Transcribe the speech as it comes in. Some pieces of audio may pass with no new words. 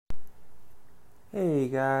Hey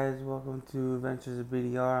guys, welcome to Adventures of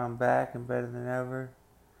BDR. I'm back and better than ever.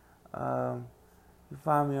 Um, you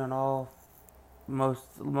find me on all most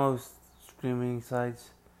streaming sites: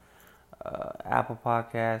 Apple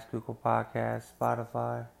Podcasts, Google Podcasts,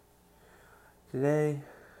 Spotify. Today,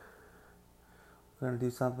 we're gonna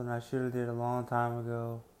do something I should have did a long time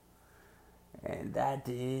ago, and that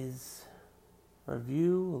is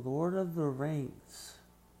review Lord of the Rings,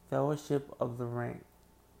 Fellowship of the Ring.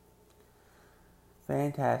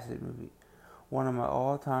 Fantastic movie, one of my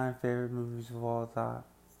all-time favorite movies of all time.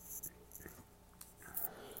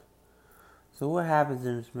 So what happens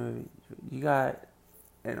in this movie? You got,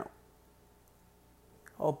 you know,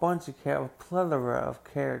 a bunch of a plethora of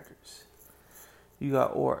characters. You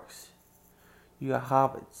got orcs, you got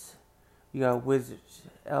hobbits, you got wizards,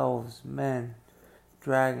 elves, men,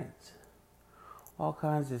 dragons, all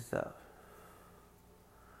kinds of stuff.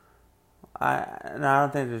 I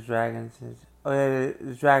don't think there's dragons. Oh yeah,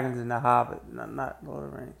 there's dragons in the Hobbit, not Lord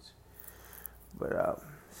of the Rings, but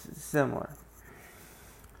similar.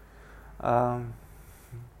 Um,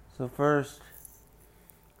 so first,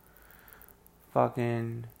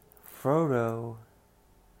 fucking Frodo.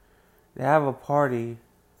 They have a party.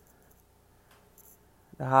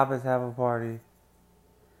 The hobbits have a party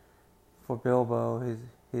for Bilbo.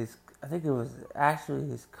 His I think it was actually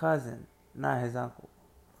his cousin, not his uncle.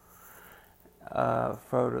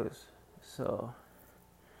 Frodo's. So,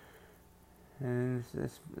 and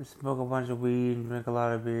smoke a bunch of weed and drink a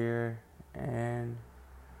lot of beer. And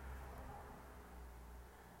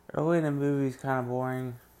early in the movie is kind of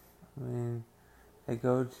boring. I mean, they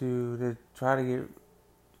try to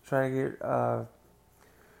get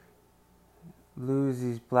lose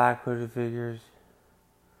these black hooded figures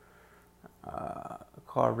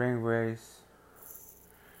called ring race,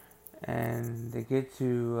 and they get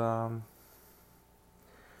to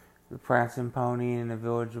the prancing pony in the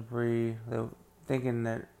village of Bree. They're thinking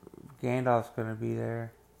that Gandalf's gonna be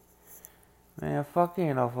there. Man, fuck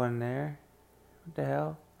Gandalf wasn't there. What the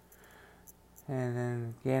hell? And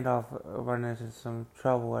then Gandalf run into some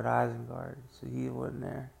trouble at Isengard, so he wasn't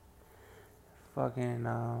there. Fucking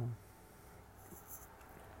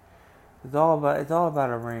it's all about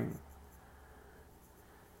a ring.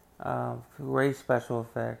 Great special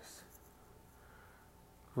effects,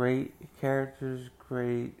 great characters,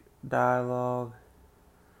 great dialogue.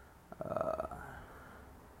 Uh,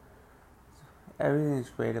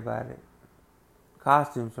 Everything's great about it.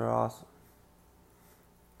 Costumes are awesome.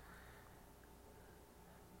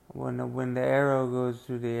 When the arrow goes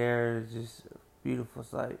through the air, it's just a beautiful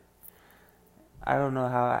sight. I don't know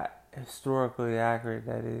how historically accurate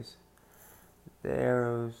that is. The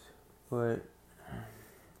arrows, but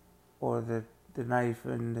or the knife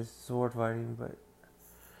and the sword fighting, but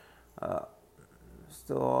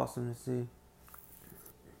still awesome to see.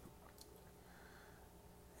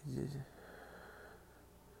 Just,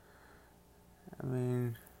 I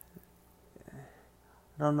mean,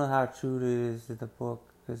 I don't know how true it is to the book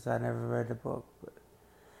because I never read the book, but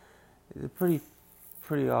it's a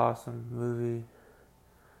pretty awesome movie.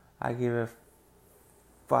 I give it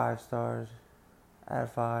 5 stars out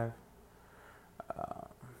of 5. Uh,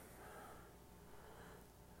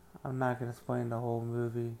 I'm not gonna explain the whole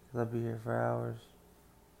movie because I'll be here for hours,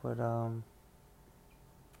 but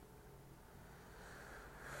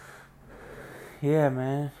yeah,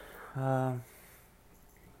 man. Um,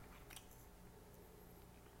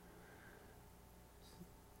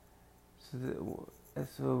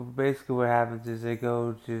 so basically, what happens is they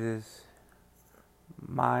go to this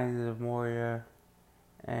mines of Moria,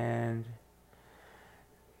 and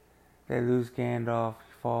they lose Gandalf.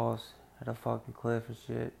 He falls at a fucking cliff and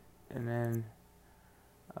shit, and then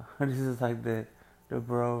this is like the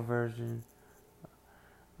bro version.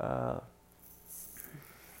 Uh,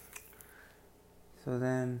 so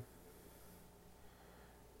then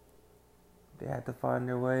they have to find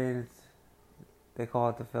their way, and they call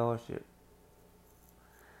it the Fellowship.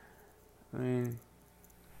 I mean,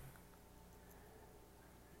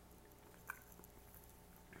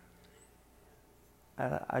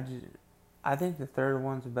 I think the third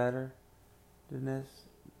one's better than this.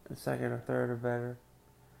 The second or third are better,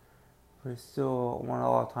 but it's still one of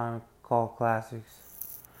all-time cult classics.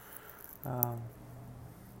 Um,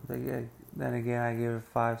 but yeah, then again, I give it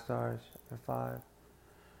 5 stars or 5.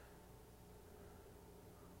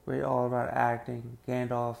 Great all about acting.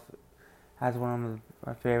 Gandalf has one of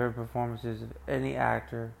my favorite performances of any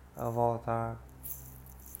actor of all time.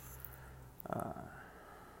 Uh,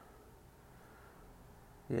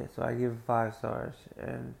 yeah, so I give it 5 stars.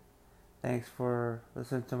 And thanks for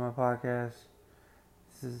listening to my podcast.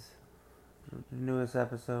 This is the newest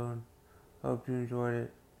episode. Hope you enjoyed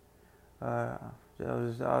it. Uh, I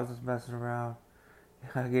was just messing around.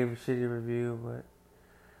 I gave a shitty review, but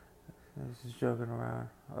I was just joking around.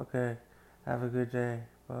 Okay, have a good day.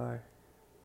 Bye.